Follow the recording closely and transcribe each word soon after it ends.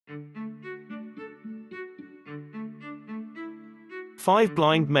5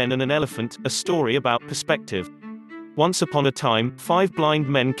 Blind Men and an Elephant, a story about perspective. Once upon a time, 5 blind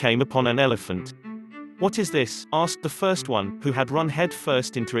men came upon an elephant. "What is this?" asked the first one, who had run head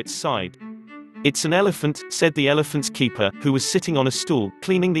first into its side. "It's an elephant," said the elephant's keeper, who was sitting on a stool,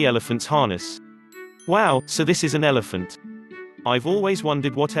 cleaning the elephant's harness. "Wow, so this is an elephant. I've always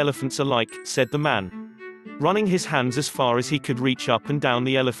wondered what elephants are like," said the man, running his hands as far as he could reach up and down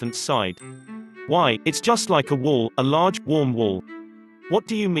the elephant's side. "Why, it's just like a wall, a large, warm wall." "What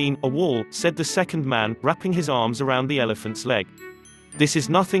do you mean, a wall?" said the second man, wrapping his arms around the elephant's leg. "This is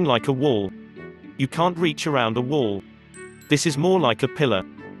nothing like a wall. You can't reach around a wall. This is more like a pillar."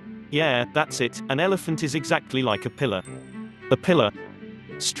 "Yeah, that's it, an elephant is exactly like a pillar." "A pillar?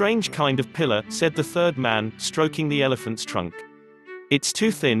 Strange kind of pillar," said the third man, stroking the elephant's trunk. "It's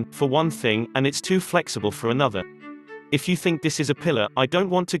too thin, for one thing, and it's too flexible for another. If you think this is a pillar, I don't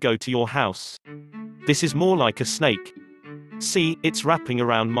want to go to your house. This is more like a snake. See, it's wrapping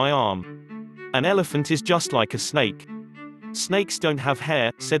around my arm. An elephant is just like a snake." "Snakes don't have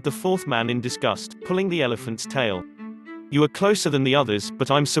hair," said the fourth man in disgust, pulling the elephant's tail. "You are closer than the others,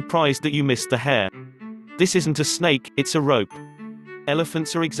 but I'm surprised that you missed the hair. This isn't a snake, it's a rope.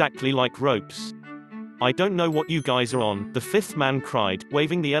 Elephants are exactly like ropes." "I don't know what you guys are on," the fifth man cried,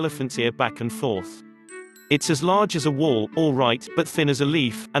 waving the elephant's ear back and forth. "It's as large as a wall, all right, but thin as a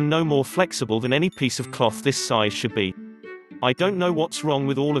leaf, and no more flexible than any piece of cloth this size should be. I don't know what's wrong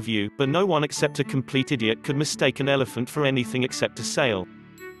with all of you, but no one except a complete idiot could mistake an elephant for anything except a sail."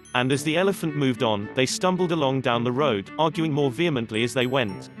 And as the elephant moved on, they stumbled along down the road, arguing more vehemently as they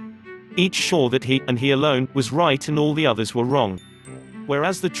went. Each sure that he, and he alone, was right and all the others were wrong.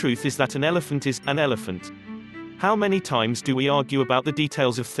 Whereas the truth is that an elephant is an elephant. How many times do we argue about the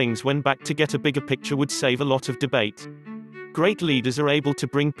details of things when back to get a bigger picture would save a lot of debate? Great leaders are able to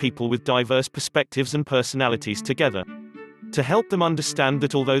bring people with diverse perspectives and personalities together, to help them understand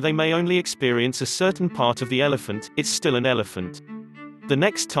that although they may only experience a certain part of the elephant, it's still an elephant. The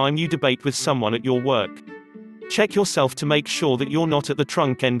next time you debate with someone at your work, check yourself to make sure that you're not at the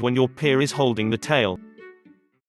trunk end when your peer is holding the tail.